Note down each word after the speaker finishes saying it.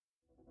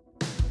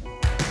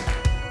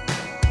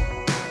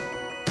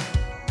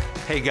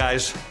Hey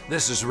guys,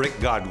 this is Rick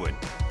Godwin,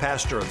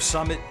 pastor of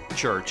Summit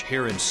Church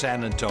here in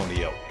San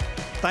Antonio.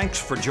 Thanks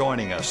for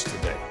joining us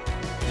today.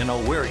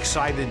 We're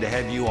excited to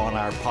have you on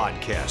our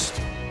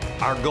podcast.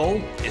 Our goal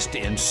is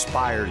to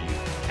inspire you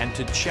and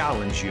to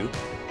challenge you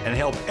and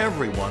help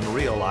everyone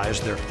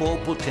realize their full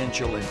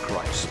potential in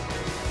Christ.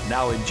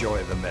 Now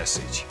enjoy the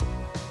message.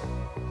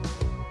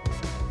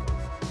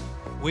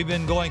 We've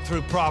been going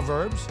through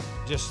Proverbs,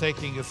 just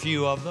taking a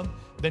few of them.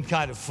 Been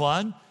kind of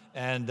fun,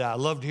 and I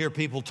love to hear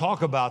people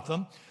talk about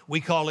them. We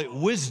call it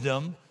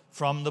wisdom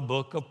from the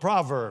book of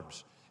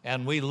Proverbs.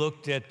 And we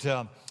looked at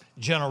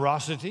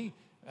generosity,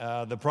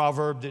 the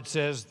proverb that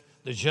says,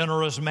 the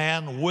generous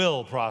man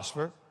will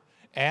prosper,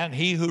 and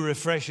he who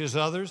refreshes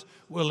others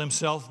will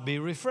himself be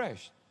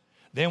refreshed.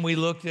 Then we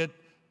looked at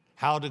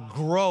how to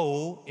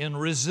grow in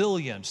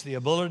resilience, the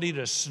ability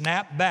to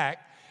snap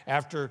back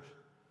after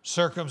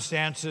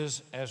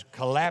circumstances has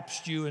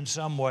collapsed you in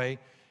some way,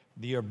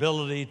 the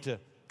ability to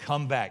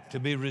come back, to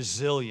be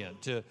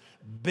resilient, to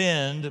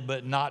bend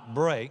but not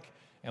break.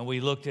 And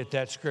we looked at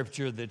that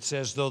scripture that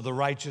says, though the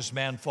righteous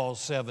man falls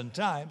 7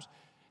 times,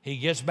 he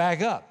gets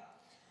back up.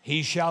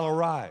 He shall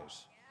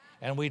arise.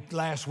 And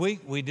last week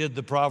we did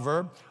the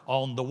proverb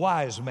on the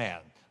wise man.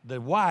 The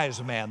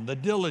wise man, the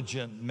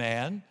diligent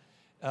man,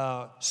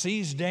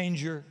 sees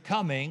danger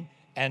coming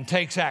and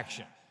takes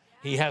action.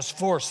 He has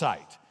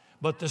foresight.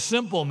 But the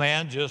simple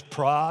man just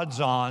prods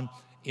on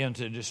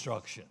into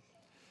destruction.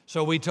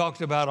 So we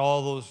talked about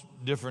all those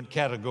different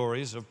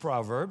categories of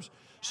Proverbs.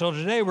 So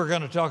today we're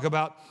going to talk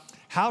about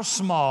how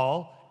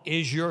small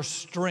is your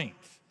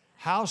strength?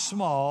 How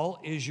small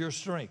is your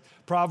strength?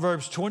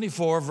 Proverbs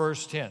 24,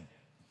 verse 10.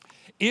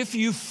 If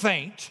you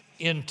faint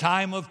in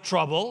time of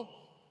trouble,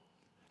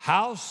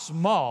 how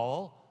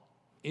small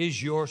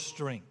is your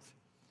strength?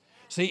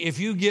 See,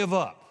 if you give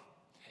up,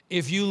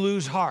 if you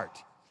lose heart,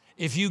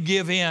 if you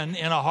give in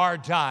a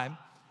hard time,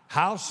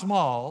 how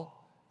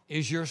small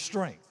is your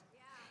strength?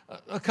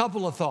 A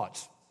couple of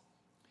thoughts.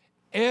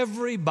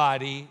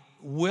 Everybody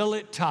will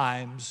at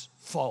times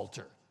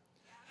falter.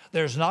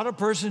 There's not a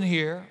person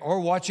here or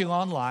watching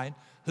online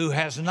who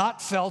has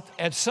not felt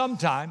at some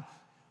time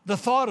the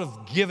thought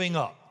of giving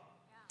up.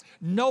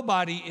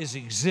 Nobody is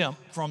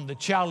exempt from the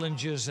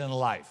challenges in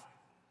life.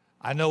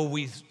 I know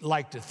we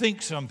like to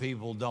think some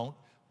people don't,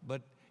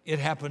 but it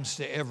happens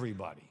to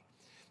everybody.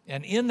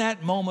 And in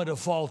that moment of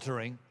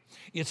faltering,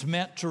 it's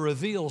meant to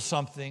reveal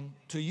something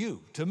to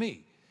you, to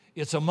me.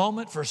 It's a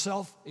moment for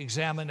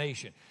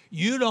self-examination.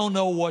 You don't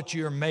know what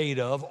you're made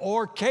of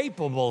or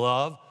capable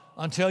of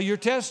until you're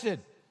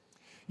tested.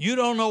 You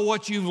don't know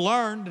what you've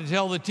learned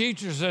until the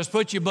teacher says,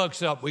 put your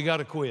books up, we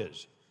got a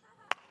quiz.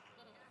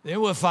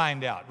 Then we'll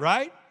find out,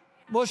 right?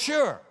 Well,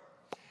 sure.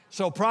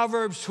 So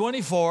Proverbs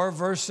 24,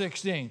 verse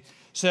 16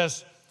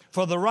 says,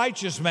 for the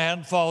righteous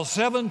man falls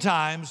 7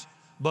 times,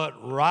 but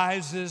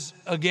rises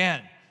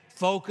again.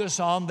 Focus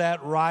on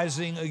that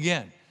rising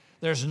again.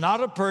 There's not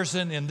a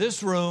person in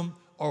this room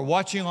or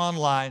watching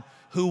online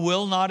who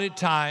will not at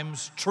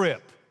times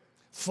trip,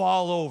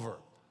 fall over,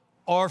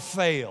 or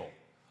fail,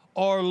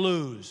 or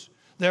lose.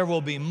 There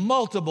will be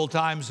multiple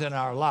times in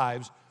our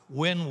lives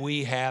when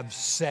we have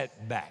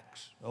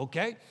setbacks,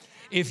 okay?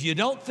 If you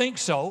don't think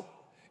so,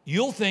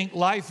 you'll think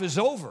life is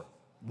over.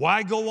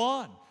 Why go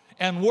on?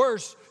 And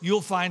worse,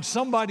 you'll find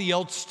somebody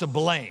else to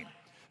blame.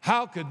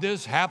 How could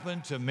this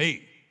happen to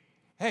me?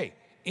 Hey,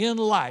 in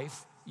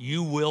life,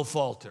 you will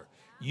falter.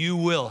 You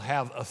will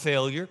have a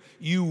failure.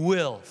 You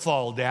will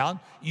fall down.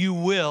 You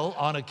will,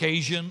 on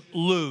occasion,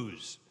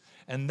 lose.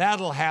 And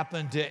that'll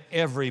happen to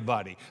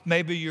everybody.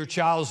 Maybe your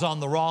child's on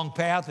the wrong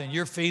path and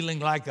you're feeling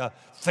like a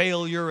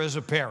failure as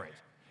a parent.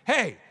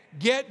 Hey,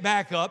 get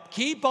back up.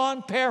 Keep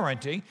on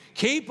parenting.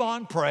 Keep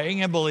on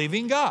praying and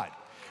believing God.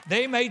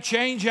 They may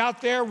change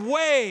out there,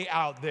 way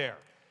out there.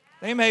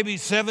 They may be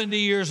 70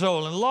 years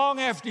old, and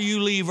long after you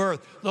leave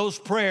earth, those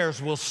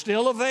prayers will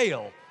still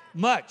avail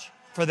much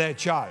for that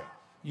child.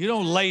 You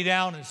don't lay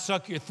down and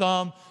suck your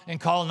thumb and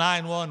call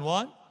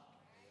 911.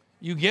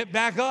 You get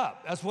back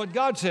up. That's what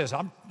God says.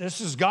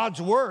 This is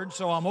God's word,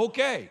 so I'm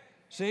okay.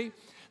 See?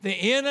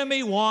 The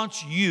enemy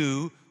wants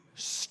you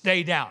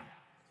stay down.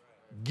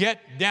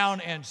 Get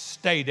down and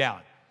stay down.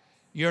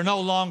 You're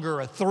no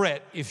longer a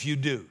threat if you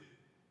do.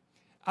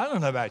 I don't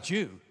know about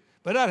you,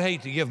 but I'd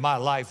hate to give my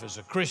life as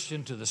a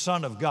Christian to the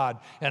Son of God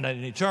and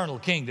an eternal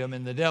kingdom,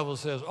 and the devil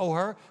says, oh,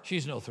 her,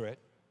 she's no threat.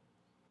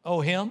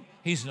 Oh, him,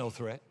 he's no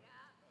threat.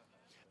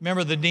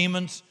 Remember the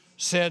demons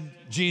said,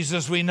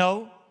 Jesus we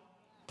know.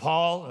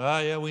 Paul,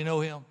 yeah, we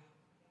know him.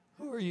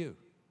 Who are you?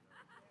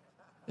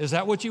 Is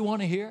that what you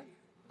want to hear?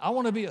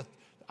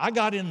 I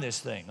got in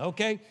this thing,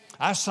 okay?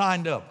 I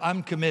signed up.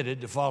 I'm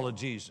committed to follow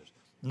Jesus.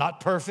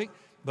 Not perfect,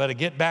 but to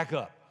get back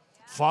up.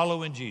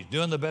 Following Jesus,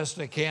 doing the best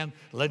I can,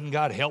 letting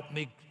God help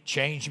me,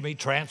 change me,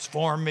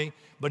 transform me,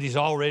 but he's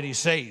already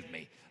saved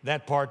me.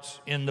 That part's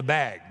in the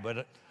bag,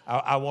 but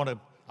I want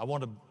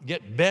to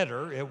get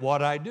better at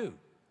what I do.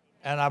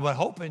 And I'm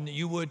hoping that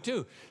you would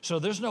too. So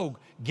there's no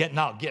get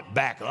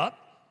back up.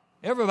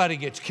 Everybody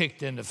gets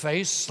kicked in the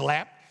face,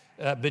 slapped,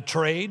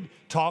 betrayed,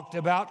 talked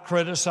about,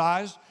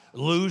 criticized,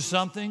 lose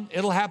something.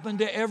 It'll happen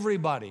to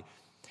everybody.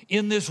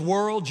 In this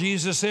world,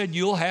 Jesus said,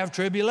 you'll have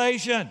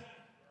tribulation.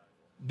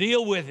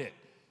 Deal with it.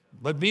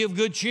 But be of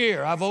good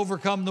cheer. I've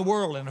overcome the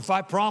world. And if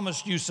I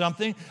promised you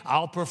something,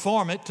 I'll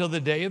perform it till the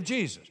day of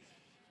Jesus.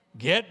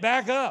 Get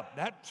back up.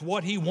 That's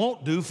what he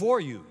won't do for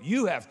you.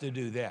 You have to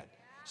do that.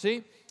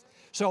 See?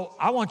 So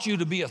I want you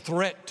to be a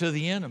threat to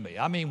the enemy.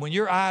 I mean, when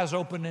your eyes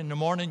open in the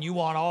morning, you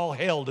want all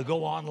hell to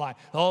go online.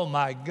 Oh,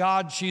 my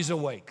God, she's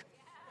awake.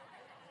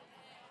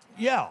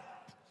 Yeah.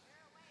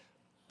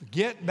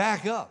 Get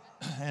back up.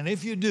 And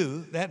if you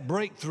do, that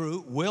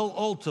breakthrough will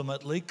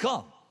ultimately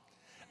come.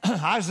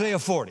 Isaiah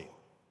 40.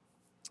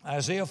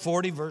 Isaiah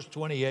 40, verse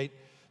 28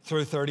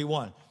 through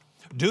 31.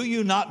 Do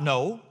you not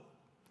know?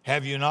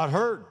 Have you not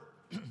heard?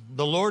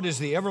 The Lord is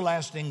the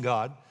everlasting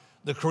God,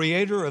 the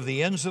creator of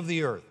the ends of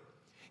the earth.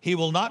 He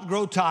will not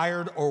grow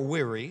tired or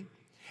weary,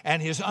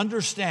 and his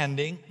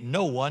understanding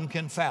no one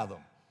can fathom.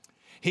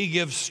 He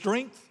gives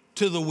strength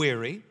to the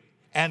weary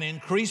and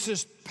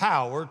increases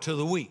power to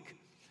the weak.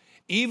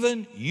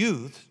 Even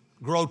youth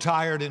grow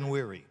tired and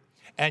weary,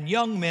 and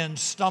young men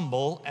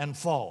stumble and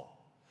fall.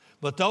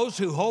 But those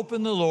who hope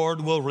in the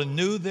Lord will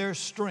renew their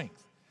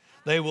strength.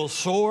 They will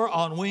soar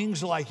on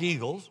wings like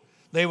eagles.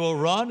 They will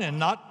run and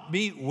not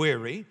be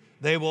weary.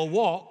 They will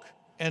walk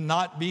and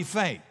not be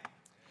faint.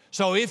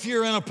 So if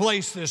you're in a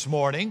place this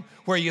morning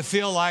where you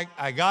feel like,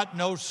 I got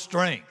no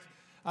strength,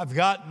 I've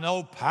got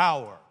no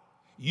power,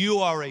 you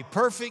are a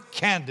perfect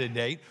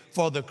candidate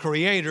for the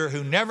Creator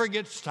who never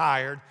gets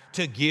tired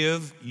to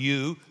give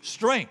you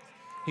strength.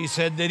 He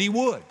said that he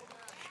would.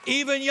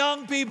 Even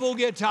young people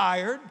get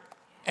tired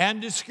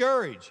and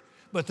discouraged,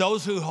 but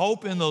those who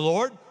hope in the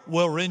Lord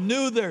will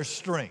renew their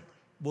strength,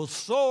 will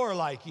soar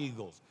like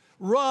eagles,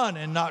 run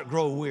and not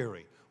grow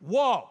weary,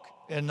 walk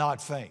and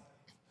not faint.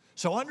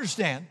 So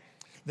understand,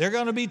 there are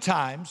going to be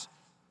times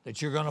that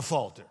you're going to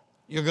falter.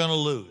 You're going to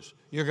lose.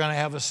 You're going to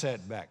have a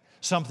setback.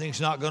 Something's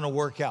not going to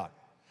work out.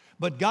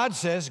 But God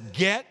says,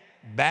 get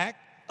back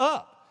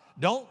up.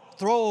 Don't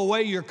throw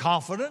away your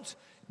confidence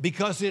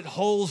because it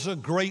holds a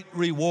great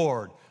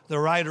reward. The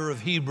writer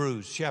of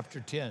Hebrews chapter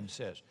 10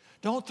 says,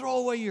 don't throw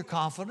away your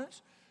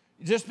confidence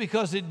just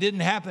because it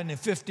didn't happen in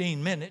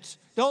 15 minutes.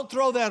 Don't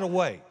throw that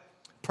away.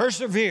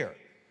 Persevere.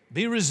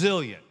 Be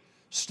resilient.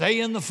 Stay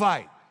in the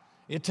fight.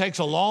 It takes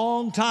a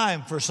long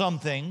time for some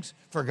things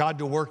for God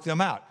to work them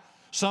out.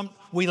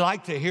 We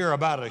like to hear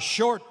about a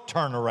short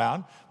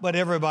turnaround, but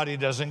everybody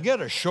doesn't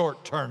get a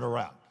short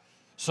turnaround.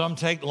 Some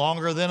take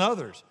longer than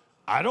others.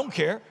 I don't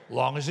care,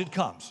 long as it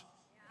comes.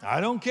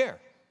 I don't care.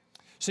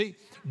 See,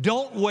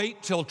 don't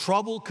wait till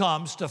trouble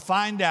comes to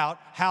find out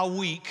how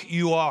weak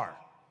you are.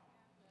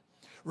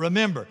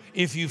 Remember,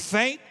 if you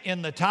faint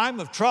in the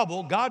time of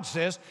trouble, God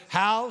says,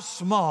 how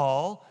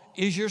small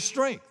is your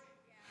strength?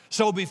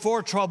 So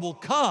before trouble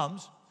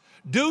comes,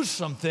 do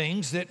some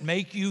things that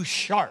make you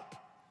sharp,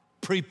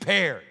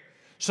 prepared,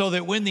 so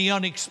that when the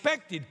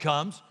unexpected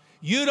comes,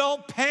 you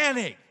don't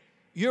panic.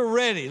 You're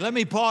ready. Let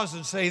me pause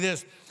and say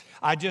this.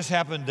 I just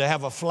happened to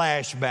have a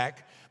flashback,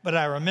 but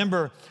I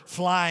remember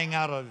flying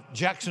out of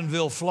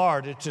Jacksonville,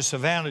 Florida to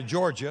Savannah,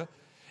 Georgia,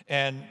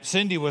 and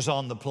Cindy was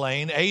on the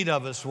plane. 8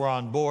 of us were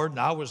on board, and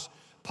I was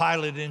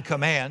pilot in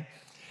command.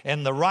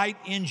 And the right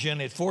engine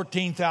at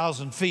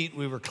 14,000 feet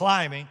we were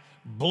climbing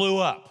blew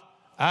up.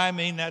 I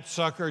mean, that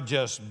sucker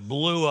just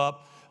blew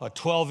up, a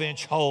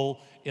 12-inch hole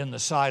in the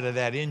side of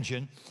that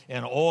engine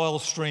and oil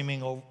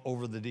streaming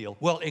over the deal.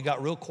 Well, it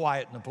got real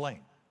quiet in the plane.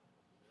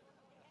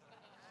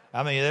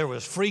 I mean, there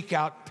was freak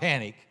out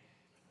panic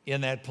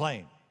in that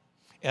plane.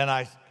 And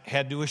I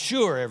had to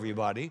assure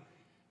everybody,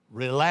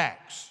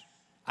 relax,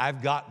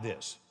 I've got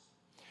this.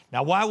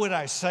 Now, why would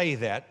I say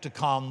that to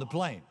calm the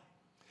plane?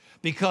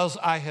 Because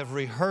I have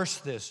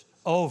rehearsed this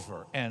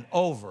over and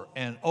over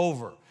and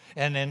over.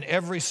 And then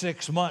every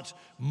 6 months,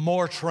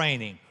 more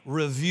training,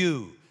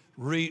 review,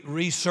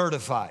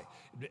 recertify,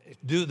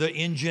 do the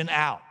engine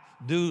out,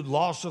 do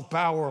loss of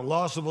power,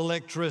 loss of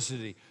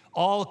electricity,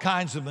 all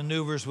kinds of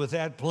maneuvers with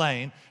that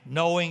plane,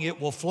 knowing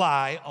it will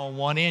fly on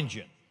one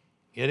engine.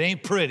 It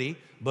ain't pretty,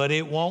 but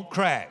it won't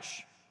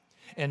crash.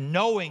 And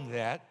knowing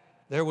that,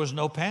 there was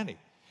no panic.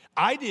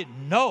 I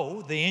didn't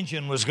know the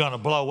engine was going to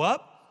blow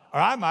up, or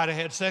I might have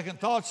had second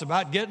thoughts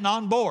about getting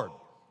on board.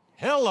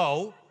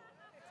 Hello.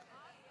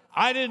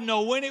 I didn't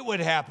know when it would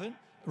happen.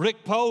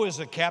 Rick Poe is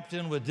a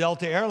captain with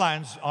Delta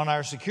Airlines on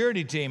our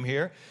security team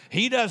here.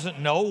 He doesn't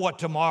know what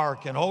tomorrow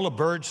can hold, a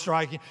bird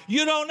striking.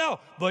 You don't know,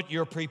 but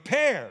you're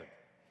prepared.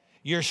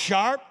 You're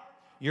sharp.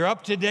 You're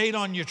up to date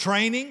on your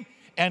training,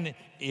 and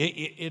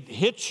it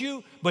hits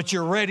you, but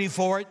you're ready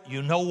for it.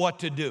 You know what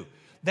to do.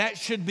 That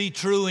should be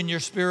true in your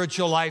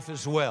spiritual life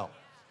as well.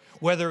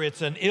 Whether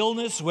it's an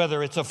illness,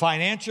 whether it's a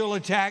financial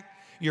attack,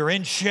 you're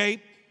in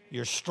shape.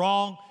 You're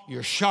strong,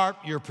 you're sharp,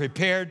 you're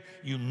prepared,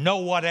 you know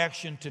what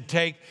action to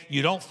take,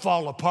 you don't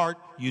fall apart,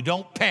 you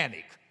don't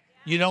panic,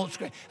 you don't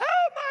scream,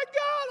 oh my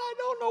God, I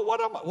don't know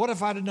what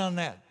if I'd have done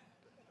that?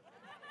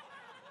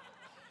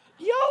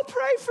 Y'all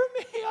pray for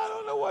me, I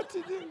don't know what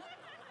to do.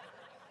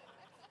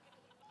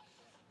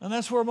 And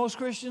that's where most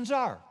Christians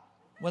are.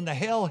 When the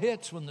hail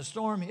hits, when the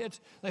storm hits,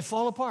 they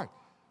fall apart.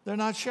 They're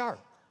not sharp.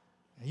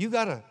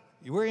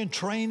 We're in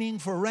training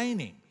for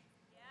reigning.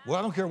 Well,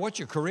 I don't care what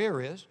your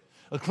career is.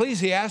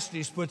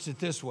 Ecclesiastes puts it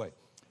this way,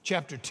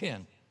 chapter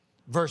 10,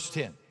 verse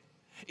 10.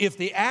 If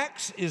the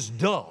axe is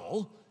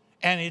dull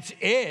and its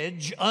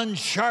edge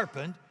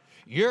unsharpened,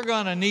 you're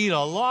going to need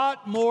a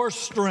lot more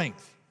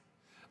strength.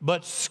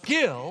 But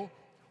skill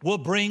will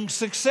bring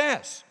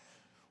success.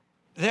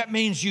 That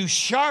means you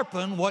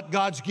sharpen what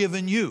God's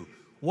given you.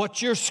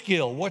 What's your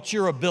skill? What's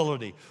your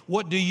ability?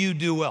 What do you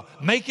do well?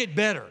 Make it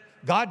better.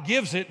 God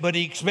gives it, but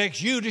He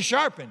expects you to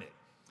sharpen it,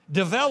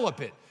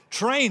 develop it,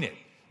 train it,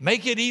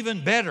 make it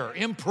even better,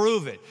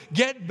 improve it,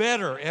 get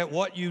better at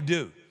what you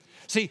do.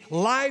 See,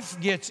 life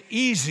gets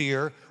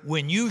easier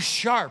when you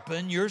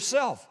sharpen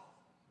yourself.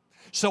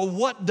 So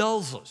what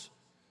dulls us?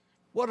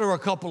 What are a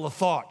couple of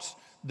thoughts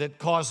that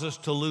cause us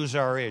to lose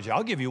our edge?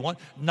 I'll give you one.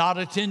 Not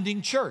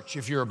attending church.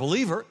 If you're a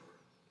believer,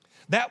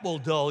 that will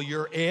dull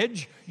your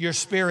edge. Your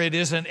spirit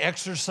isn't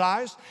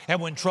exercised.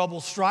 And when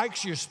trouble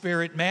strikes, your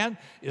spirit man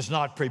is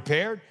not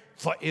prepared.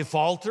 It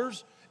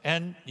falters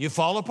and you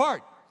fall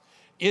apart.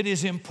 It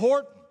is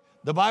important.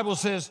 The Bible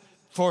says,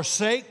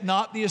 forsake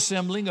not the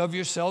assembling of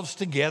yourselves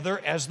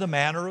together as the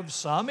manner of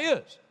some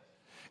is.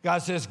 God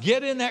says,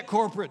 get in that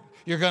corporate.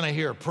 You're going to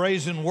hear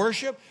praise and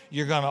worship.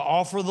 You're going to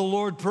offer the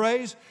Lord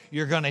praise.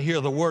 You're going to hear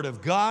the word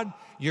of God.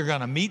 You're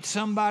going to meet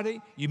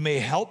somebody. You may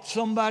help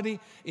somebody.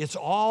 It's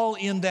all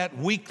in that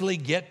weekly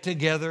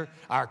get-together,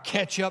 our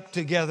catch-up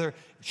together,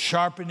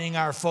 sharpening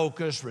our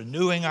focus,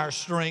 renewing our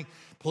strength,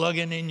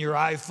 plugging in your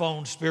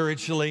iPhone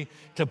spiritually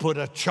to put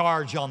a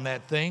charge on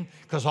that thing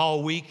because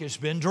all week it's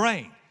been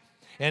drained.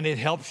 And it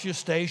helps you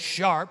stay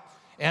sharp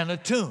and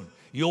attuned.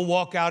 You'll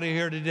walk out of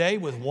here today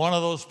with one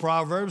of those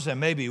proverbs, and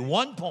maybe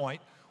one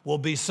point will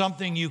be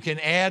something you can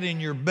add in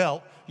your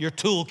belt, your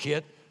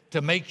toolkit,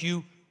 to make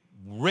you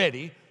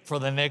ready for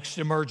the next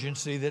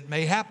emergency that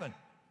may happen.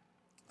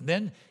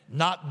 Then,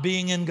 not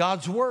being in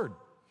God's Word.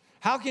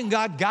 How can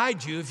God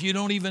guide you if you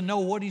don't even know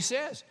what He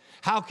says?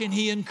 How can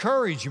He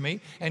encourage me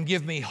and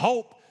give me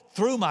hope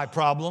through my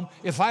problem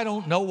if I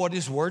don't know what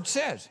His Word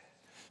says?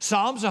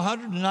 Psalms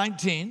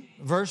 119,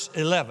 verse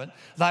 11,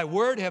 thy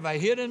word have I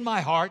hid in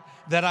my heart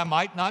that I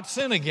might not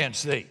sin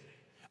against thee.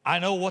 I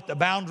know what the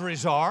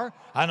boundaries are.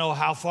 I know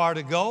how far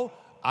to go.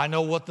 I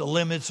know what the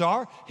limits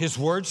are. His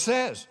word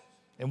says.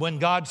 And when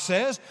God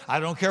says,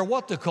 I don't care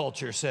what the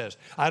culture says.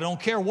 I don't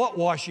care what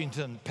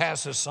Washington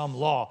passes some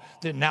law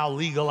that now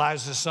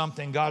legalizes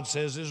something God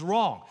says is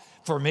wrong.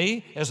 For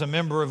me, as a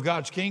member of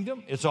God's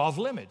kingdom, it's off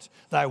limits.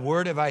 Thy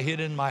word have I hid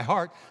in my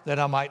heart that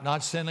I might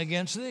not sin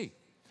against thee.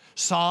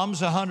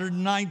 Psalms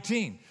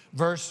 119,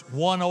 verse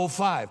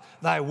 105.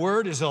 Thy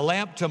word is a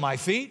lamp to my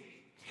feet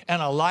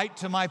and a light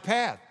to my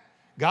path.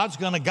 God's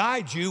going to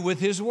guide you with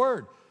His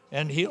word,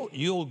 and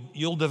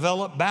you'll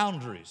develop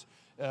boundaries.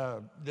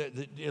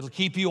 It'll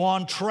keep you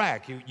on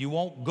track. You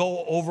won't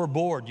go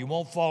overboard. You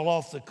won't fall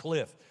off the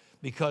cliff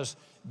because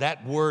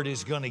that word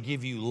is going to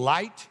give you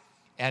light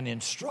and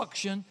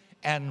instruction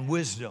and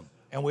wisdom,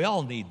 and we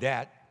all need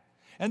that.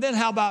 And then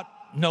how about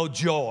no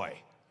joy?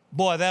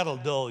 Boy, that'll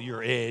dull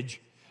your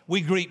edge. We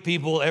greet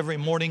people every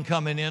morning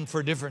coming in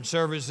for different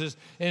services,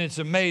 and it's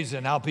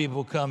amazing how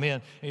people come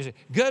in. And you say,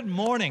 good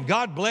morning,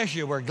 God bless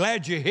you, we're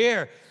glad you're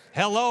here.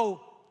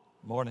 Hello,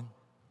 morning.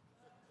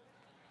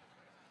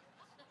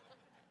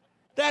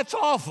 That's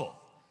awful.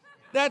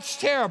 That's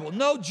terrible.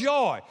 No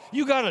joy.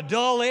 You got a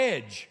dull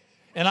edge.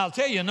 And I'll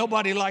tell you,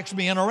 nobody likes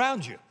being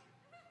around you.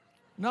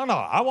 No,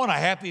 I want a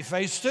happy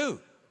face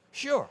too.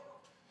 Sure.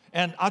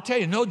 And I'll tell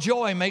you, no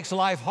joy makes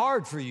life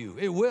hard for you.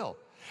 It will.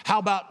 How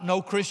about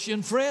no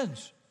Christian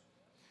friends?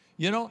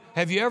 You know,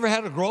 have you ever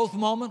had a growth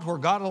moment where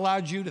God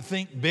allowed you to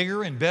think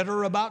bigger and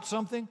better about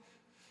something?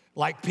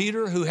 Like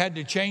Peter, who had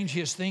to change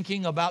his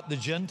thinking about the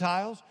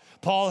Gentiles.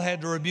 Paul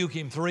had to rebuke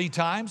him 3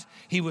 times.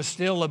 He was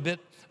still a bit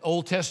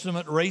Old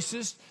Testament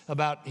racist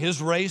about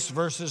his race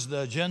versus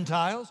the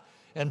Gentiles.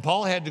 And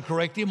Paul had to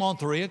correct him on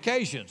 3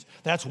 occasions.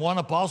 That's one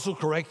apostle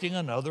correcting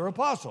another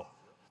apostle.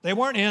 They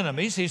weren't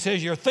enemies. He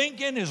says, your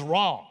thinking is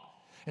wrong.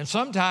 And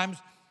sometimes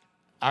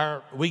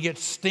we get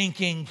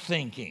stinking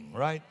thinking,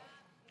 right?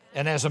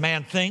 And as a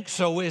man thinks,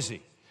 so is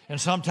he. And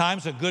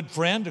sometimes a good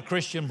friend, a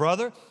Christian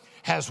brother,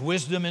 has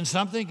wisdom in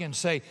something and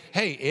say,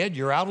 hey, Ed,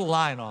 you're out of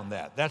line on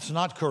that. That's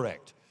not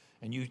correct.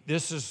 And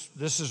this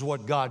is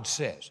what God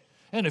says.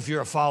 And if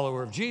you're a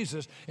follower of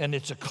Jesus and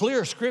it's a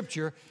clear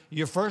scripture,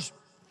 your first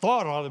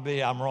thought ought to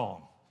be, I'm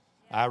wrong.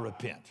 I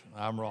repent.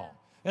 I'm wrong.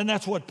 And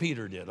that's what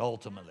Peter did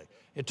ultimately.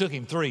 It took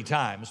him 3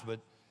 times, but,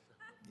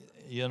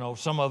 you know,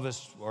 some of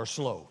us are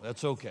slow.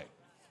 That's okay.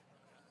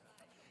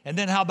 And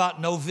then how about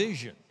no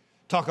vision?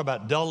 Talk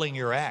about dulling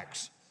your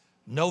axe.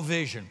 No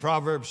vision.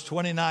 Proverbs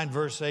 29,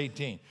 verse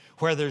 18.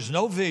 Where there's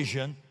no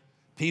vision,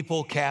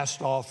 people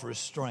cast off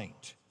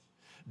restraint.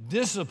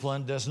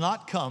 Discipline does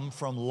not come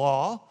from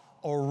law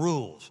or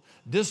rules.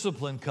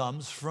 Discipline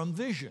comes from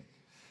vision.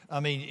 I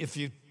mean, if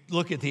you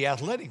look at the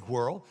athletic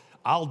world,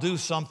 I'll do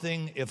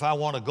something if I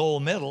want a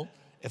gold medal,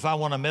 if I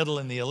want a medal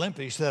in the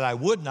Olympics that I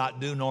would not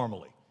do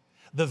normally.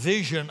 The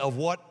vision of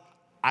what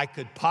I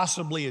could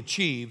possibly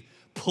achieve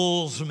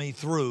pulls me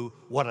through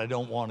what I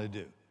don't want to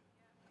do.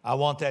 I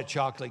want that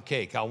chocolate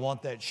cake. I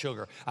want that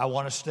sugar. I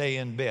want to stay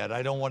in bed.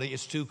 I don't want to,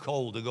 it's too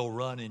cold to go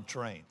run and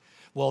train.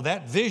 Well,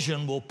 that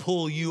vision will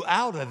pull you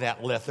out of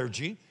that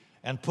lethargy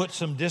and put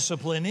some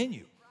discipline in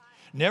you.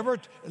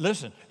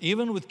 Listen,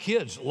 even with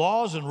kids,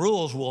 laws and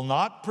rules will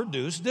not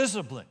produce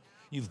discipline.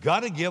 You've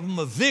got to give them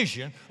a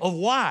vision of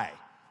why.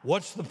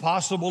 What's the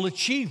possible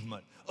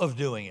achievement of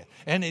doing it?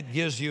 And it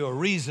gives you a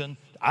reason.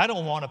 I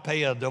don't want to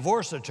pay a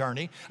divorce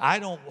attorney. I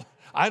don't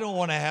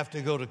want to have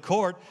to go to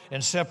court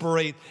and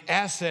separate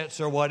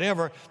assets or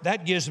whatever.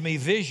 That gives me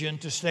vision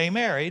to stay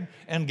married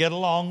and get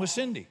along with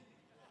Cindy.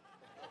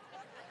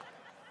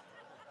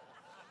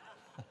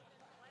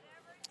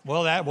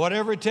 Well,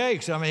 whatever it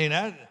takes. I mean,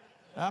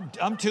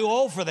 I'm too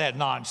old for that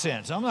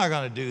nonsense. I'm not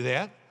going to do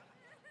that.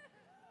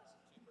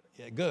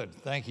 Yeah, good.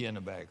 Thank you in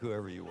the back,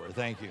 whoever you were.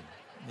 Thank you.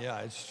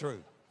 Yeah, it's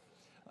true.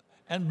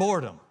 And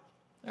boredom.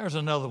 There's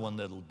another one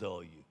that'll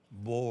dull you.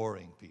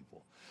 Boring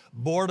people.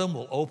 Boredom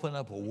will open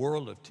up a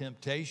world of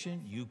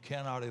temptation you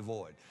cannot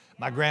avoid.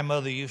 My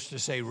grandmother used to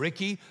say,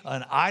 Ricky,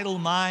 an idle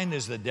mind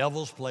is the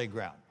devil's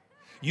playground.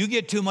 You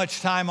get too much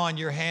time on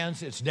your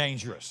hands, it's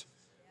dangerous.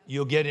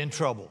 You'll get in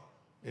trouble.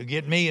 It'll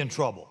get me in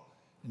trouble.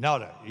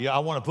 No, I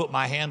want to put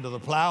my hand to the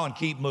plow and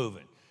keep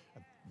moving.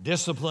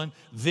 Discipline,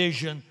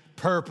 vision,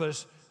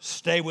 purpose,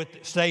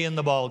 stay in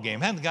the ball game.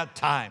 Haven't got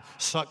time,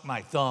 suck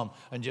my thumb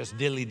and just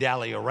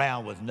dilly-dally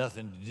around with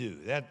nothing to do.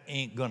 That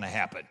ain't going to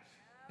happen.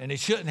 And it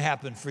shouldn't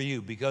happen for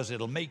you because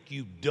it'll make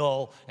you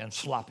dull and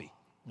sloppy,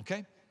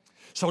 okay?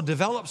 So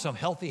develop some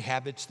healthy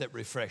habits that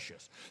refresh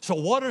us. So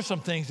what are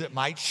some things that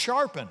might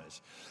sharpen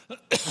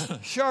us?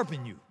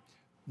 Sharpen you.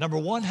 Number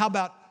one, how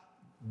about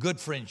good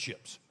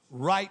friendships,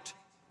 right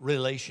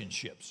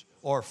relationships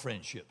or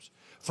friendships?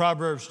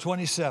 Proverbs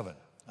 27,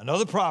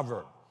 another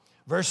proverb,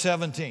 verse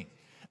 17.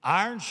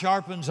 Iron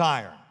sharpens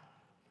iron,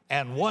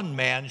 and one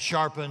man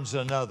sharpens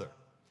another.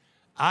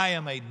 I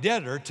am a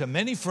debtor to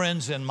many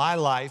friends in my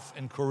life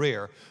and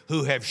career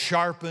who have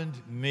sharpened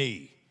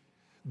me.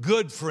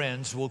 Good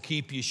friends will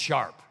keep you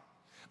sharp.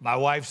 My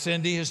wife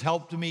Cindy has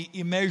helped me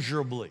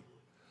immeasurably.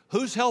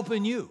 Who's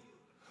helping you?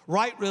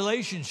 Right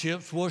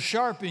relationships will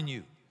sharpen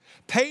you.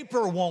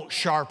 Paper won't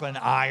sharpen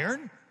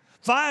iron.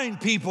 Find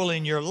people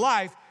in your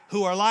life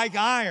who are like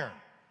iron.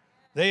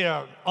 They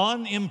are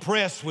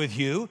unimpressed with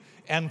you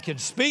and can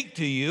speak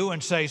to you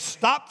and say,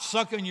 stop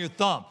sucking your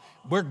thumb.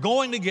 We're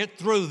going to get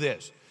through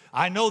this.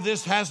 I know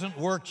this hasn't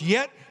worked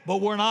yet, but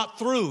we're not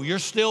through. You're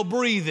still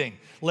breathing.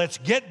 Let's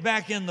get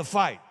back in the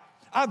fight.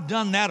 I've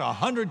done that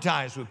 100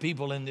 times with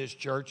people in this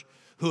church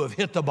who have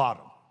hit the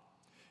bottom.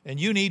 And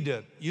you need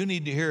to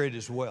hear it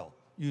as well.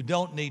 You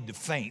don't need to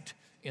faint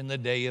in the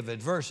day of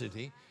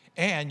adversity,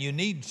 and you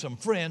need some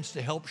friends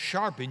to help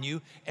sharpen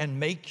you and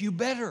make you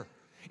better.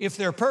 If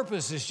their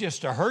purpose is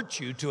just to hurt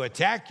you, to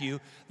attack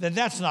you, then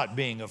that's not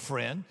being a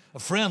friend. A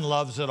friend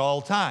loves at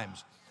all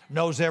times,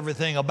 knows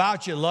everything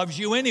about you, loves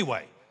you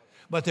anyway.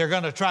 But they're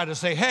going to try to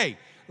say, hey,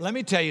 let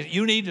me tell you,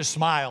 you need to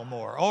smile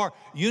more, or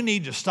you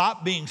need to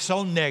stop being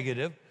so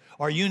negative,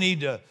 or you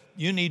need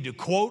to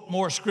quote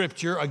more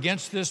scripture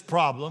against this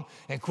problem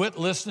and quit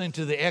listening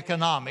to the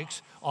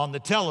economics on the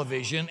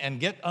television and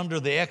get under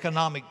the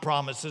economic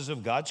promises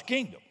of God's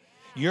kingdom.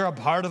 You're a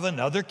part of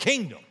another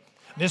kingdom.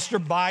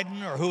 Mr.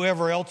 Biden or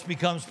whoever else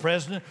becomes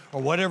president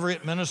or whatever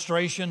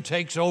administration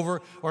takes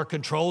over or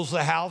controls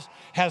the House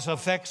has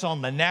effects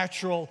on the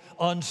natural,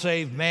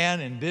 unsaved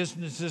man and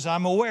businesses.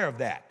 I'm aware of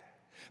that.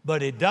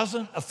 But it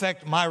doesn't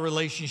affect my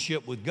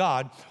relationship with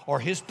God or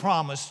His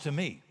promise to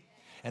me.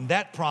 And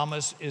that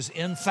promise is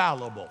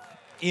infallible,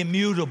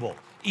 immutable,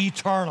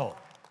 eternal.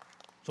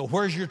 So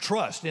where's your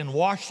trust? In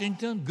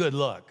Washington? Good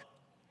luck.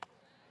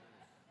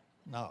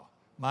 No,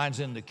 mine's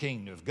in the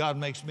kingdom. If God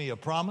makes me a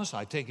promise,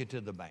 I take it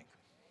to the bank.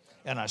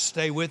 And I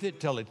stay with it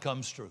till it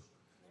comes true.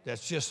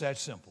 That's just that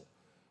simple.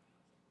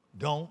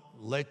 Don't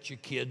let your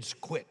kids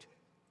quit.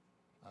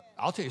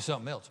 I'll tell you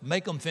something else.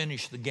 Make them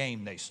finish the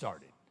game they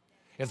started.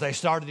 If they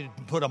started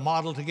to put a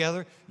model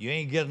together, you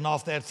ain't getting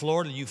off that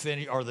floor till you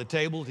finish, or the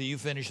table till you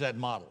finish that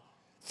model.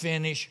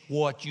 Finish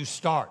what you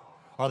start.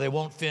 Or they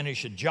won't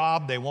finish a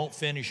job, they won't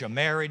finish a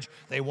marriage,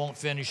 they won't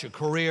finish a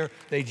career.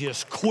 They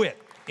just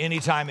quit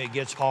anytime it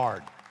gets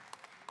hard.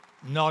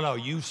 No,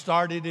 you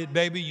started it,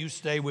 baby, you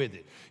stay with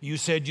it. You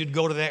said you'd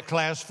go to that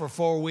class for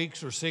 4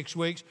 weeks or 6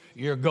 weeks,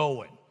 you're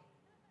going.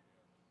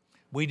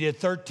 We did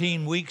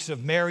 13 weeks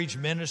of Marriage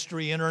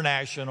Ministry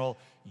International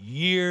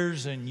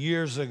years and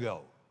years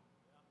ago.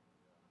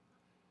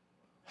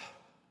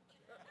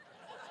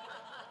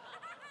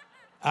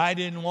 I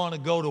didn't want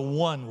to go to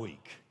 1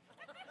 week.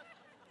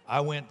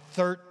 I went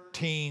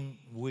 13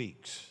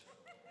 weeks.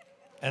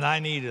 And I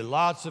needed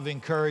lots of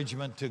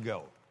encouragement to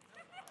go.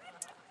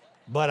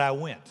 But I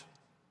went.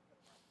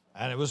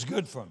 And it was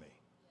good for me.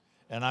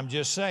 And I'm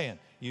just saying,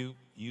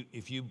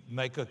 if you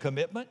make a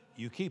commitment,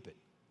 you keep it.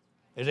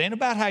 It ain't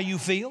about how you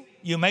feel.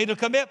 You made a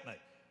commitment.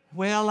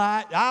 Well,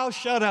 I'll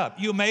shut up.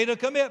 You made a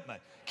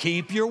commitment.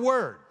 Keep your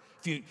word.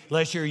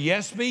 Let your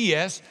yes be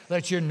yes,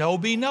 let your no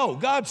be no.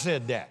 God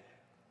said that.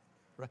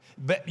 Right?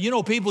 But you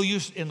know, people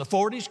used in the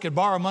 40s could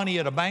borrow money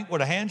at a bank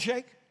with a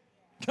handshake.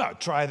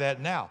 Try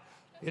that now.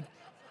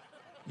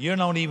 You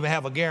don't even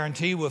have a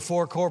guarantee with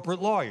 4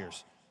 corporate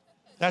lawyers.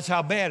 That's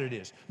how bad it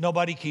is.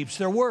 Nobody keeps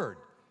their word.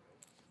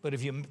 But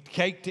if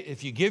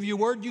you give your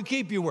word, you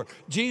keep your word.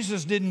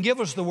 Jesus didn't give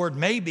us the word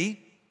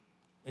maybe.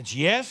 It's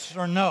yes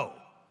or no.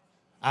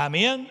 I'm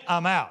in,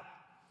 I'm out.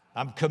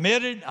 I'm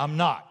committed, I'm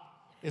not.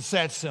 It's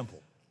that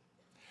simple.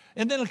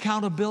 And then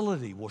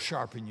accountability will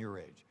sharpen your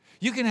edge.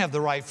 You can have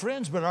the right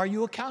friends, but are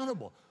you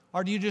accountable?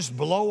 Or do you just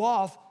blow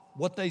off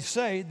what they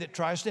say that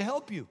tries to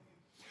help you?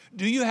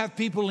 Do you have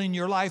people in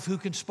your life who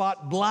can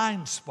spot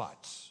blind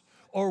spots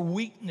or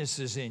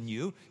weaknesses in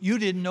you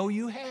didn't know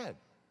you had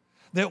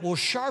that will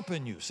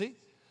sharpen you, see?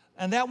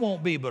 And that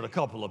won't be but a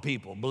couple of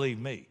people, believe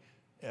me.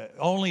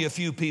 Only a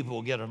few people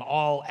will get an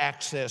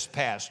all-access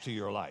pass to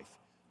your life,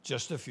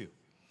 just a few.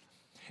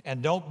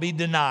 And don't be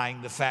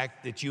denying the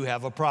fact that you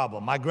have a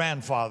problem. My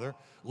grandfather,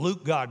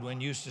 Luke Godwin,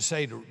 used to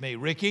say to me,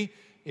 Ricky,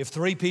 if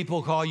 3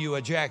 people call you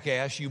a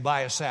jackass, you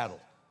buy a saddle.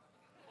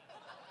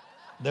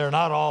 They're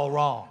not all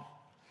wrong.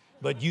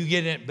 But you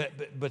get in,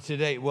 but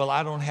today, well,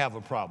 I don't have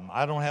a problem.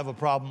 I don't have a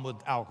problem with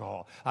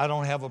alcohol. I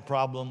don't have a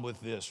problem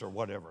with this or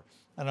whatever.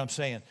 And I'm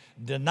saying,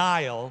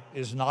 denial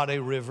is not a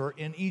river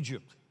in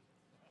Egypt.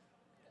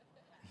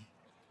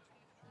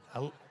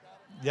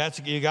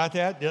 You got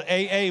that?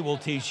 AA will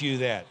teach you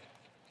that.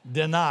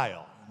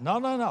 Denial.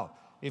 No.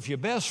 If your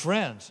best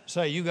friends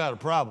say you got a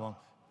problem,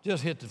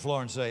 just hit the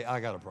floor and say,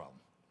 I got a problem.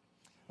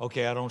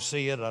 Okay, I don't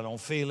see it. I don't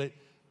feel it.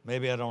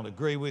 Maybe I don't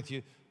agree with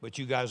you. But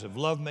you guys have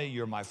loved me.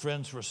 You're my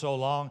friends for so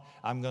long.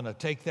 I'm going to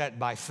take that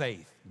by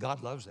faith.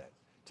 God loves that.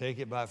 Take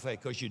it by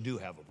faith because you do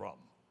have a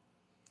problem.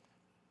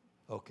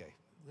 Okay.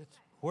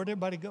 Where'd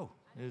everybody go?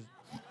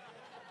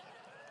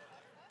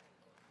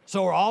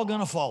 So we're all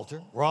going to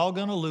falter. We're all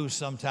going to lose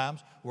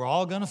sometimes. We're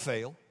all going to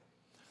fail.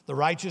 The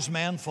righteous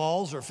man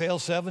falls or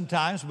fails 7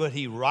 times, but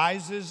he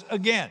rises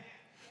again.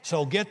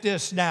 So get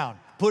this down.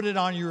 Put it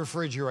on your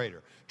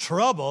refrigerator.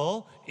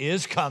 Trouble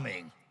is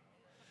coming.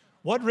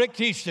 What Rick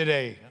teach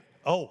today?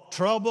 Oh,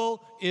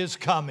 trouble is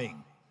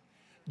coming.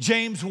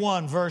 James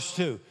 1, verse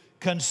 2.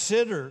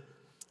 Consider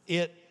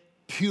it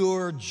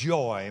pure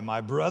joy,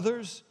 my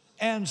brothers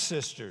and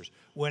sisters,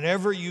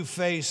 whenever you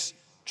face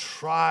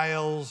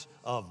trials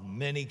of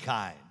many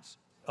kinds.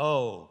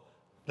 Oh,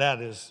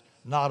 that is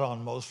not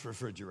on most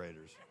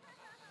refrigerators.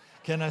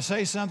 Can I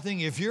say something?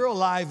 If you're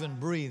alive and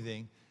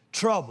breathing,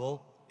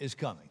 trouble is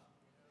coming.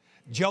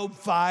 Job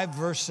 5,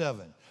 verse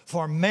 7.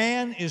 For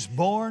man is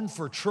born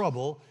for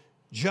trouble,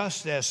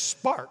 just as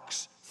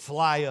sparks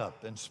fly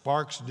up, and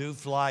sparks do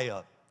fly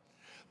up.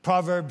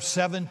 Proverbs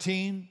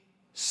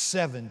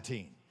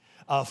 17:17.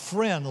 A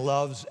friend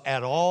loves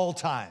at all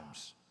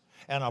times,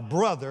 and a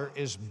brother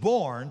is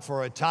born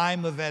for a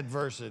time of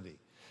adversity.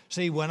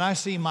 See, when I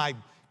see my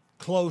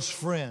close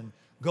friend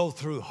go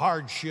through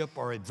hardship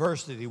or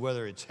adversity,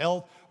 whether it's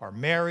health or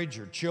marriage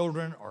or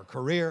children or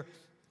career,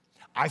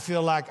 I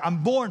feel like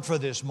I'm born for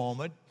this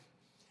moment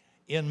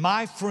in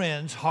my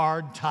friend's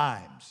hard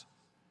times.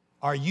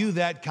 Are you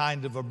that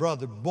kind of a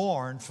brother,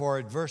 born for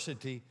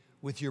adversity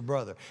with your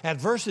brother?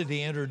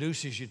 Adversity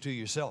introduces you to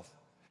yourself.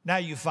 Now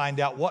you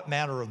find out what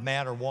manner of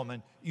man or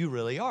woman you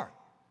really are.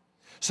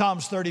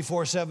 Psalms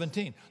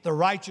 34:17. The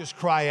righteous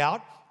cry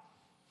out,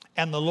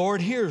 and the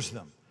Lord hears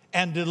them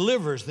and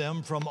delivers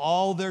them from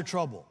all their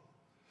trouble.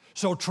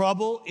 So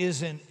trouble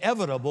is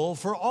inevitable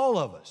for all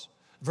of us.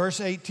 Verse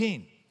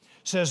 18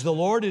 says, the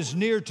Lord is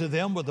near to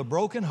them with a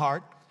broken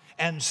heart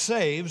and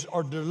saves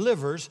or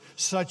delivers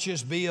such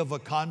as be of a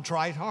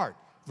contrite heart.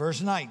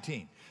 Verse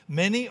 19,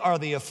 many are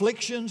the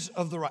afflictions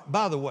of the right.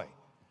 By the way,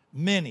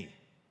 many.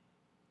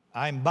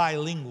 I'm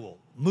bilingual.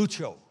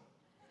 Mucho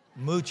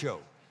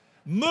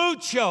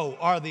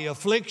are the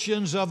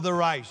afflictions of the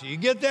righteous. You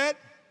get that?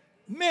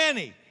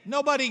 Many.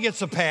 Nobody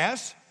gets a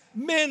pass.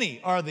 Many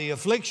are the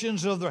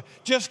afflictions of the.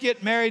 Just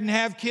get married and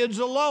have kids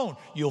alone.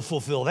 You'll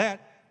fulfill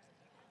that.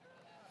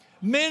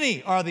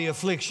 Many are the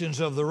afflictions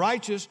of the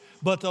righteous,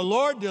 but the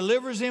Lord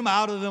delivers him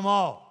out of them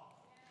all.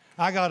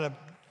 I got a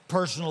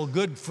personal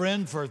good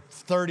friend for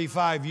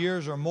 35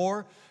 years or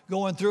more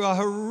going through a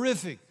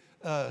horrific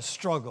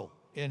struggle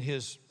in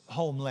his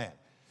homeland.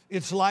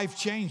 It's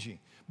life-changing.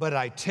 But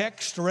I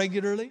text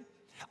regularly.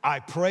 I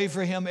pray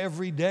for him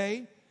every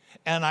day.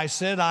 And I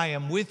said, I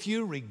am with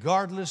you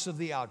regardless of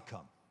the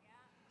outcome.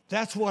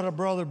 That's what a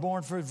brother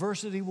born for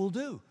adversity will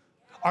do.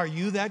 Are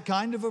you that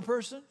kind of a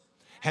person?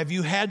 Have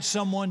you had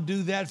someone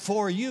do that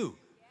for you?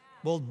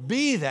 Well,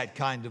 be that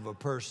kind of a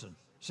person.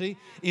 See,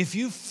 if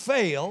you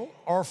fail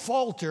or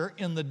falter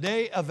in the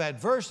day of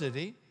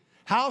adversity,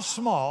 how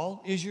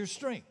small is your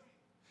strength?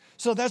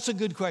 So that's a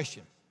good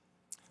question.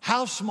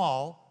 How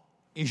small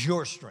is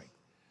your strength?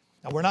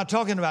 Now, we're not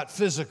talking about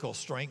physical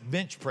strength,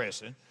 bench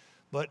pressing,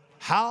 but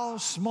how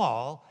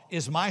small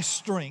is my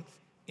strength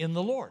in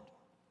the Lord?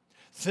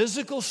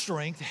 Physical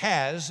strength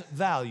has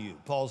value.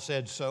 Paul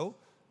said so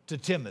to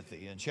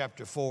Timothy in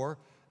chapter 4,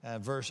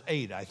 verse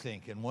 8, I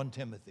think, in 1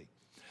 Timothy.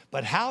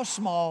 But how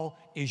small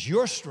is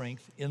your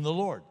strength in the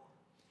Lord?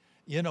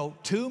 You know,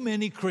 too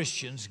many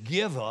Christians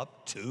give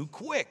up too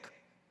quick.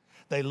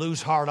 They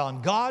lose heart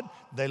on God.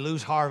 They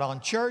lose heart on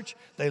church.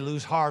 They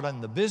lose heart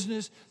on the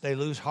business. They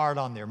lose heart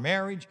on their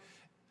marriage.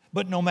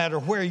 But no matter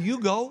where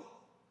you go,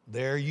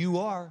 there you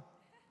are.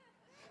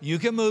 You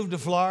can move to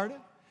Florida.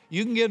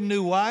 You can get a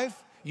new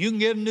wife. You can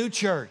get a new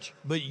church.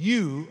 But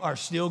you are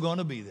still going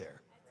to be there.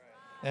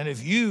 And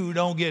if you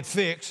don't get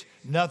fixed,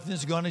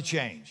 nothing's going to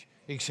change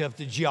except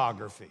the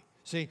geography.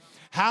 See,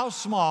 how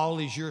small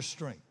is your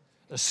strength?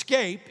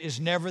 Escape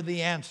is never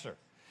the answer.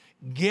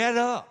 Get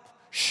up.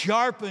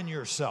 Sharpen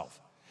yourself.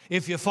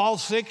 If you fall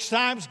 6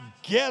 times,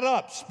 get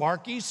up.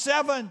 Sparky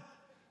 7.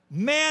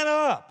 Man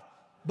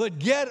up. But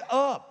get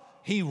up.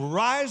 He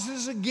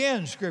rises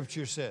again,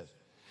 Scripture says.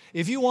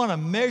 If you want to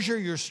measure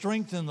your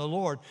strength in the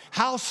Lord,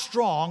 how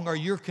strong are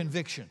your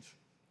convictions?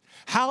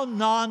 How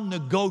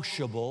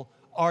non-negotiable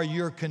are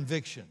your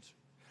convictions?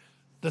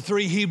 The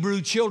 3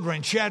 Hebrew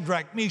children,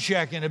 Shadrach,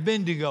 Meshach, and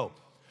Abednego,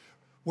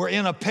 were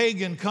in a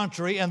pagan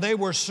country, and they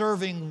were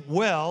serving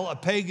well a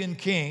pagan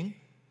king,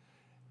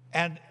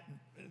 and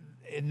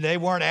they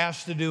weren't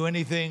asked to do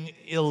anything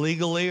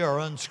illegally or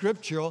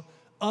unscriptural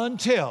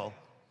until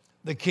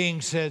the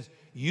king said,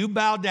 you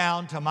bow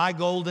down to my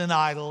golden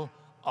idol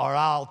or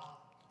I'll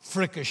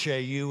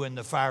fricochet you in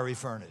the fiery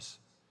furnace.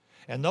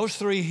 And those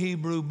 3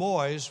 Hebrew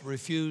boys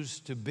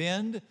refused to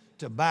bend,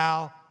 to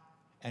bow,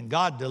 and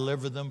God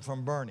delivered them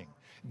from burning.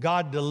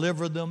 God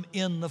delivered them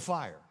in the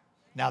fire.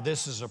 Now,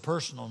 this is a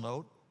personal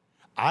note.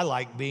 I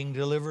like being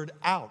delivered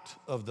out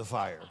of the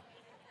fire.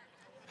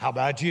 How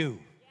about you?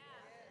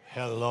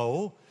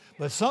 Hello?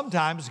 But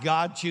sometimes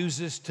God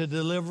chooses to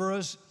deliver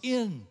us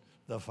in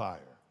the fire.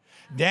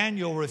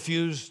 Daniel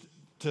refused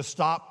to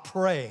stop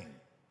praying.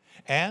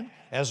 And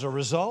as a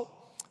result,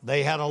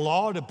 they had a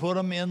law to put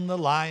him in the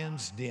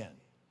lion's den.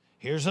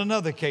 Here's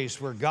another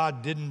case where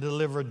God didn't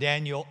deliver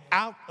Daniel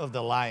out of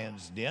the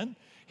lion's den.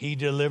 He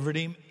delivered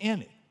him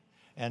in it.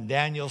 And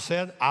Daniel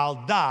said,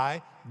 I'll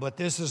die, but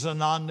this is a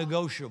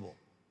non-negotiable.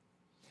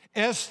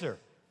 Esther,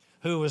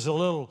 who was a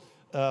little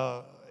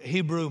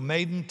Hebrew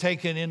maiden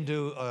taken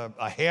into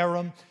a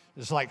harem.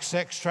 It's like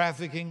sex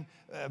trafficking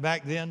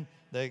back then.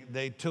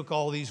 They took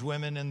all these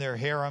women in their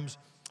harems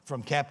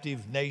from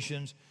captive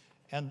nations.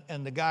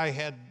 And the guy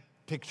had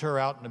picked her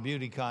out in a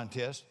beauty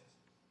contest.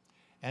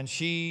 And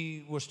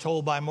she was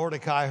told by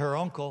Mordecai, her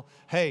uncle,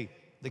 hey,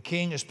 the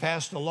king has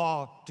passed a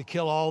law to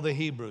kill all the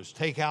Hebrews,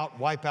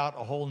 wipe out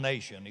a whole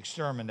nation,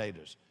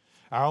 exterminators.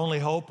 Our only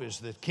hope is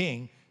the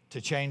king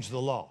to change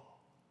the law.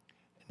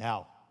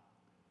 Now,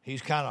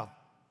 he's kind of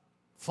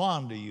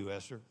fond of you,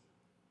 Esther.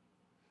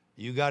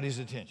 You got his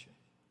attention.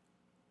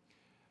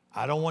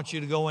 I don't want you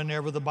to go in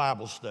there with a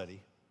Bible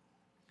study.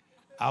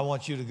 I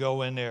want you to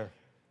go in there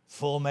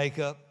full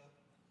makeup,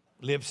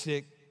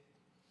 lipstick,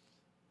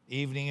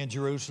 evening in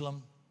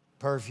Jerusalem,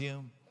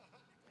 perfume.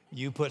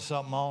 You put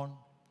something on.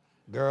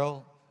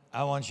 Girl,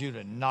 I want you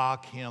to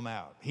knock him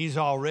out. He's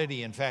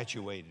already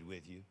infatuated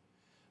with you.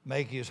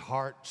 Make his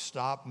heart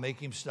stop. Make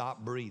him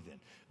stop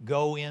breathing.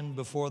 Go in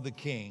before the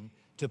king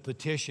to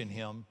petition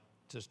him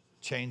to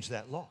change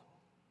that law.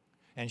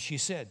 And she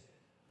said,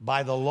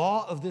 by the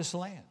law of this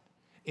land,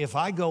 if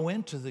I go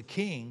into the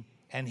king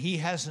and he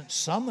hasn't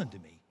summoned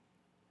me,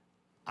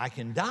 I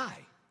can die.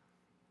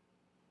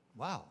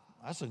 Wow,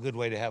 that's a good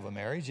way to have a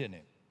marriage, isn't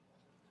it?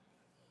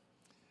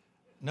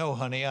 No,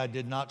 honey, I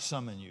did not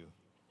summon you.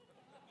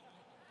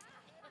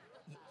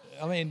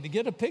 I mean, to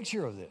get a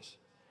picture of this.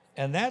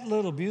 And that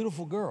little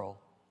beautiful girl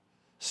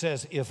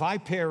says, if I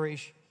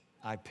perish,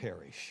 I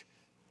perish.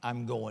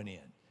 I'm going in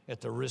at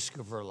the risk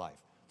of her life.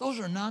 Those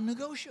are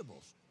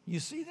non-negotiables.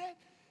 You see that?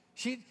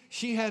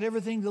 She had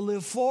everything to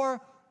live for,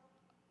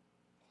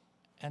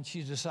 and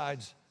she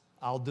decides,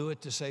 I'll do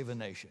it to save a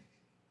nation.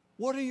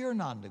 What are your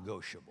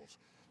non-negotiables?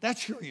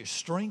 That's where your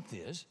strength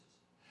is.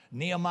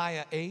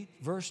 Nehemiah 8,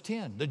 verse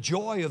 10. The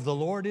joy of the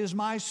Lord is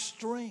my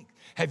strength.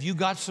 Have you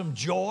got some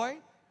joy?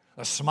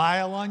 A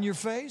smile on your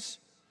face?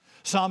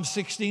 Psalm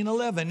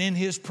 16:11, in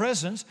his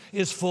presence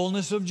is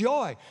fullness of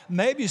joy.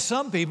 Maybe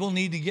some people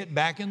need to get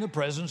back in the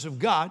presence of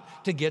God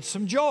to get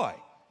some joy.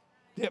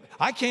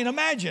 I can't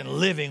imagine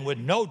living with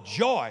no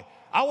joy.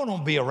 I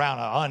won't be around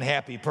an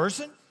unhappy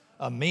person,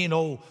 a mean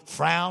old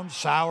frown,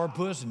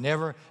 sourpuss,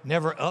 never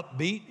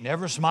upbeat,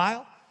 never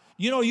smile.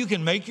 You know, you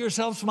can make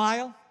yourself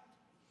smile.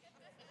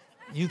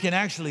 You can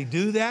actually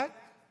do that.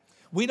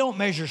 We don't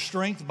measure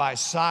strength by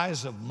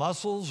size of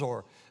muscles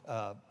or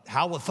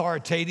how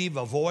authoritative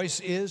a voice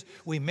is.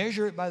 We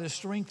measure it by the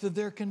strength of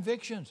their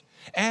convictions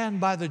and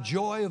by the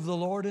joy of the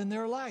Lord in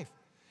their life.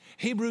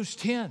 Hebrews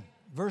 10,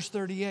 verse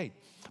 38.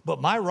 But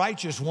my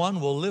righteous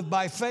one will live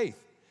by faith,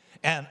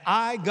 and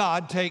I,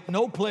 God, take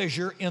no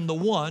pleasure in the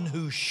one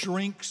who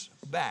shrinks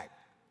back.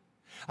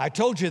 I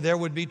told you there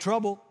would be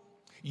trouble.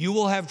 You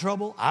will have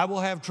trouble. I will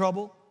have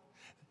trouble.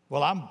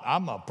 Well,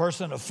 I'm a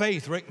person of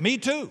faith, Rick. Me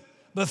too.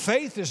 But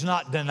faith is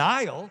not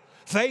denial.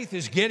 Faith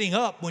is getting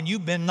up when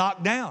you've been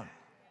knocked down.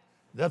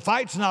 The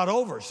fight's not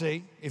over,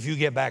 see, if you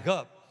get back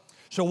up.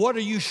 So what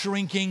are you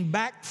shrinking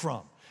back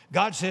from?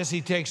 God says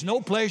he takes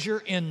no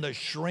pleasure in the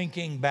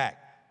shrinking back.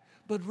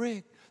 But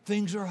Rick,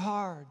 things are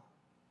hard.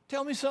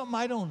 Tell me something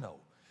I don't know.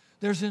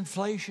 There's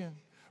inflation,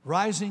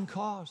 rising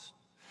costs.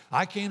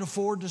 I can't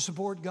afford to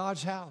support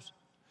God's house.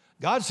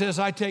 God says,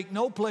 I take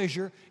no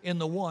pleasure in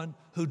the one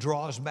who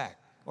draws back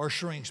or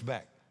shrinks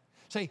back.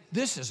 Say,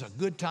 this is a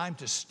good time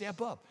to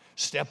step up.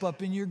 Step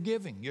up in your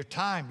giving, your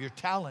time, your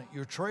talent,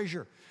 your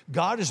treasure.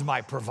 God is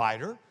my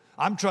provider.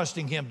 I'm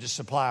trusting him to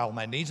supply all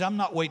my needs. I'm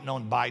not waiting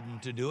on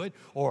Biden to do it,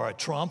 or a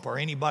Trump, or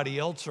anybody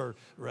else, or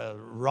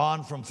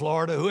Ron from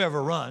Florida,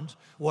 whoever runs,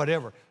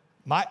 whatever.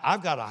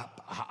 I've got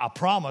a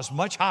promise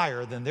much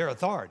higher than their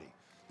authority.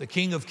 The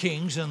King of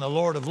Kings and the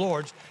Lord of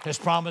Lords has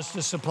promised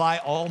to supply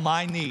all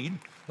my need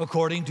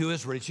according to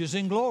his riches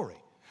in glory.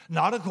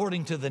 Not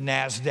according to the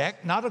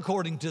NASDAQ, not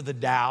according to the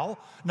Dow,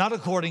 not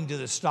according to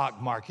the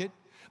stock market,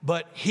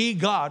 but he,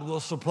 God, will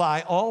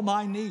supply all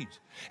my needs.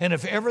 And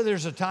if ever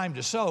there's a time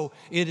to sow,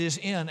 it is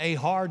in a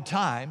hard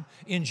time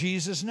in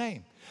Jesus'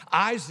 name.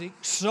 Isaac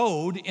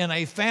sowed in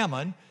a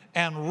famine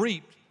and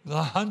reaped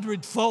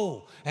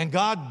 100-fold. And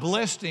God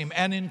blessed him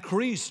and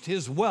increased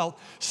his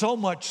wealth, so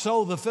much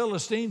so the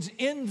Philistines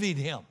envied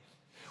him.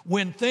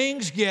 When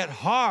things get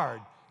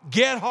hard,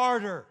 get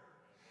harder.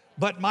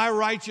 But my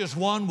righteous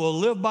one will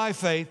live by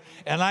faith,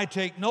 and I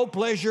take no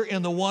pleasure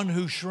in the one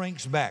who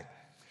shrinks back.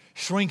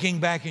 Shrinking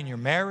back in your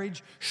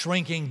marriage,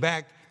 shrinking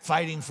back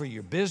fighting for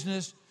your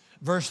business.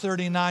 Verse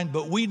 39,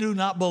 but we do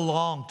not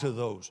belong to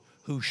those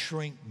who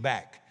shrink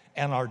back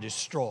and are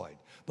destroyed,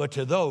 but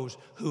to those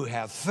who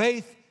have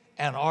faith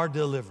and are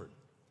delivered.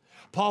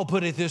 Paul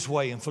put it this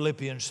way in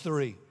Philippians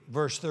 3,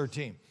 verse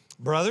 13.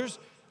 Brothers,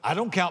 I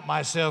don't count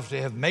myself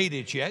to have made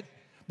it yet,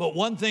 but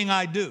one thing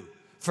I do,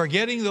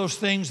 forgetting those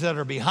things that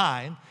are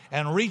behind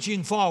and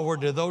reaching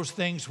forward to those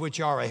things which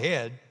are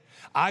ahead,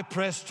 I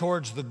press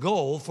towards the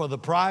goal for the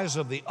prize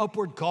of the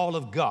upward call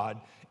of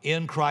God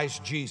in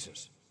Christ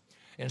Jesus.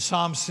 In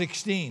Psalm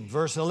 16,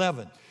 verse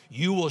 11,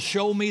 you will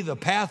show me the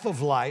path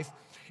of life.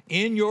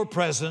 In your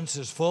presence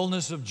is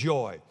fullness of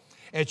joy.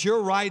 At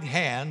your right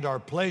hand are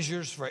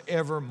pleasures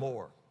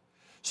forevermore.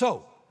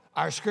 So,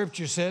 our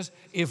scripture says,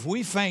 if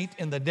we faint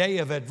in the day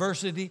of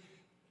adversity,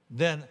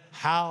 then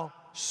how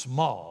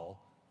small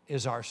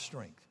is our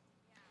strength?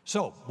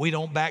 So, we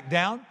don't back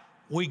down,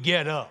 we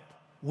get up,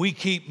 we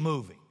keep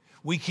moving.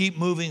 We keep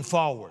moving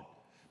forward.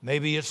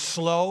 Maybe it's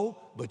slow,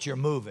 but you're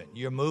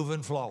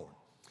moving forward.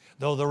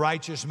 Though the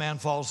righteous man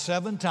falls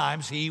 7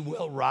 times, he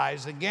will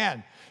rise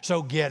again.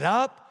 So get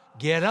up,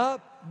 get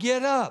up,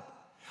 get up.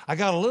 I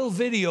got a little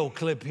video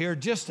clip here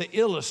just to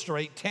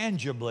illustrate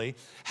tangibly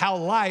how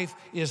life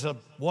is a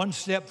 1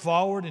 step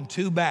forward and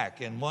 2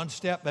 back, and 1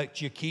 step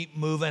back, you keep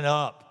moving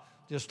up.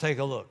 Just take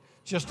a look.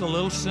 Just a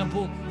little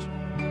simple.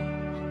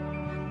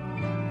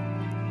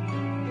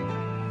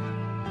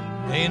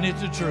 Ain't it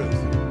the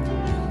truth?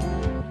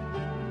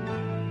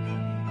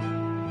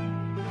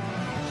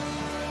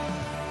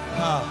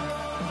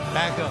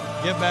 Back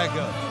up. Get back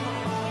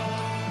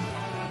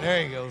up.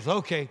 There he goes.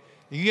 Okay.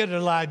 You get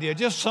an idea.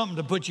 Just something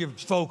to put your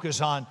focus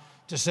on,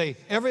 to say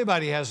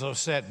everybody has those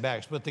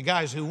setbacks, but the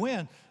guys who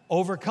win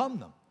overcome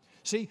them.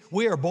 See,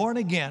 we are born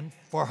again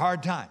for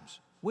hard times.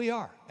 We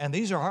are. And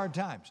these are hard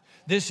times.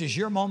 This is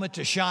your moment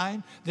to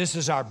shine. This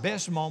is our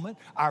best moment,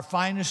 our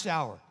finest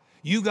hour.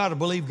 You got to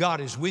believe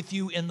God is with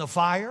you in the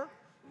fire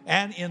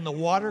and in the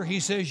water. He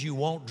says you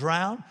won't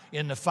drown.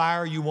 In the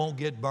fire, you won't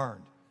get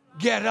burned.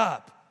 Get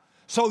up.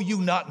 So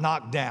you not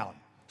knocked down.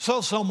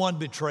 So someone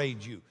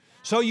betrayed you.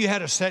 So you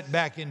had a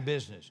setback in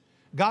business.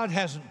 God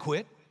hasn't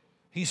quit.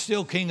 He's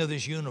still king of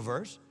this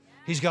universe.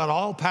 He's got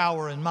all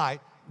power and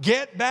might.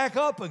 Get back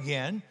up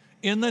again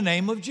in the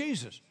name of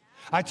Jesus.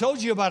 I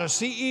told you about a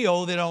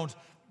CEO that owns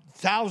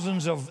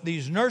thousands of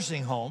these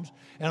nursing homes.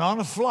 And on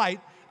a flight,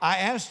 I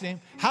asked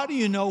him, how do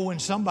you know when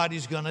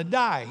somebody's going to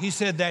die? He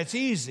said, that's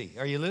easy.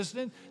 Are you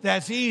listening?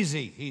 That's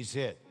easy, he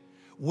said.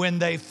 When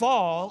they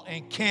fall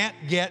and can't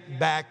get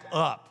back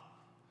up.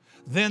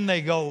 Then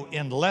they go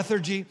in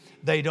lethargy,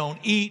 they don't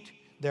eat,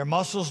 their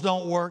muscles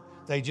don't work,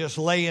 they just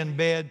lay in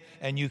bed,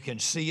 and you can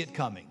see it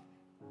coming.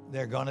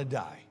 They're going to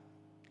die.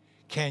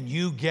 Can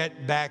you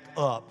get back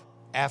up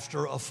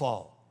after a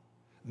fall?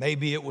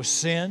 Maybe it was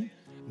sin,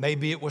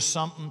 maybe it was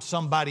something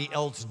somebody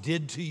else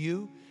did to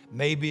you,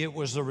 maybe it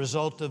was the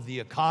result of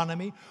the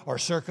economy or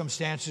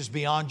circumstances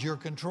beyond your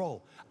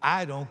control.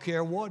 I don't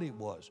care what it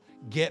was.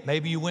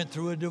 Maybe you went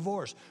through a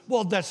divorce.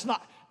 Well, that's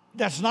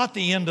not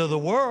the end of the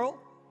world.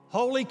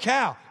 Holy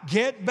cow,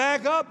 get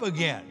back up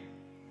again.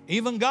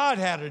 Even God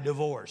had a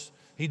divorce.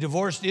 He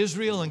divorced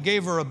Israel and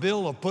gave her a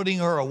bill of putting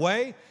her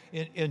away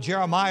in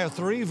Jeremiah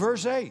 3,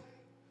 verse 8.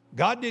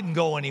 God didn't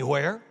go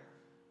anywhere.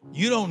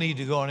 You don't need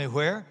to go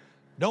anywhere.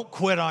 Don't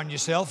quit on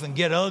yourself and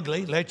get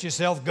ugly. Let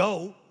yourself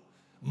go.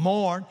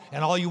 Mourn.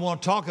 And all you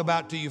want to talk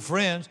about to your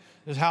friends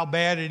is how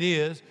bad it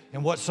is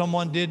and what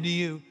someone did to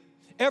you.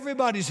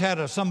 Everybody's had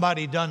a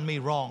somebody done me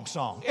wrong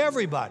song.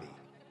 Everybody.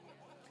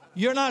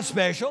 You're not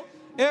special.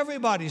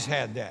 Everybody's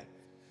had that.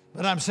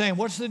 But I'm saying,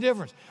 what's the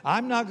difference?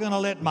 I'm not going to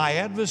let my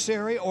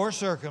adversary or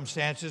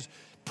circumstances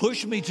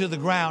push me to the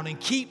ground and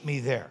keep me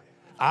there.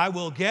 I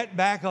will get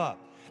back up.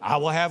 I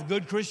will have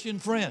good Christian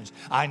friends.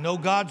 I know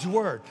God's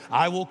word.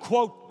 I will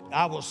quote,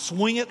 I will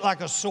swing it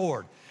like a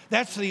sword.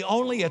 That's the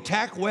only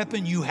attack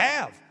weapon you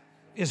have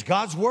is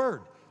God's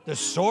word, the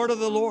sword of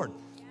the Lord,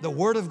 the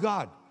word of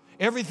God.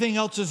 Everything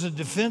else is a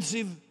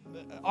defensive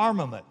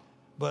armament,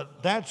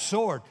 but that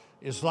sword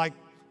is like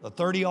a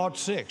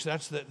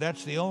 30-06.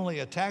 That's the only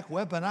attack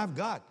weapon I've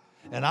got,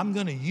 and I'm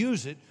going to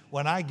use it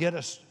when I get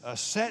a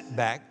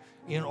setback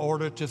in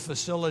order to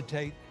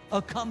facilitate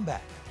a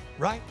comeback,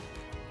 right?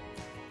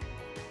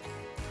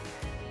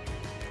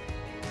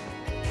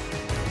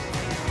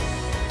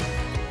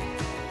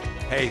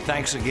 Hey,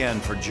 thanks again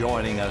for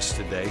joining us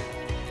today.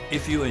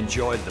 If you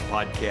enjoyed the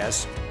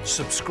podcast,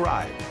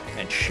 subscribe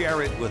and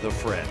share it with a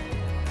friend.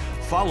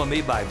 Follow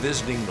me by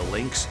visiting the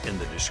links in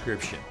the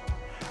description.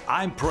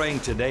 I'm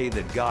praying today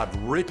that God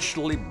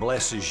richly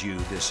blesses you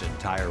this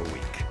entire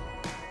week.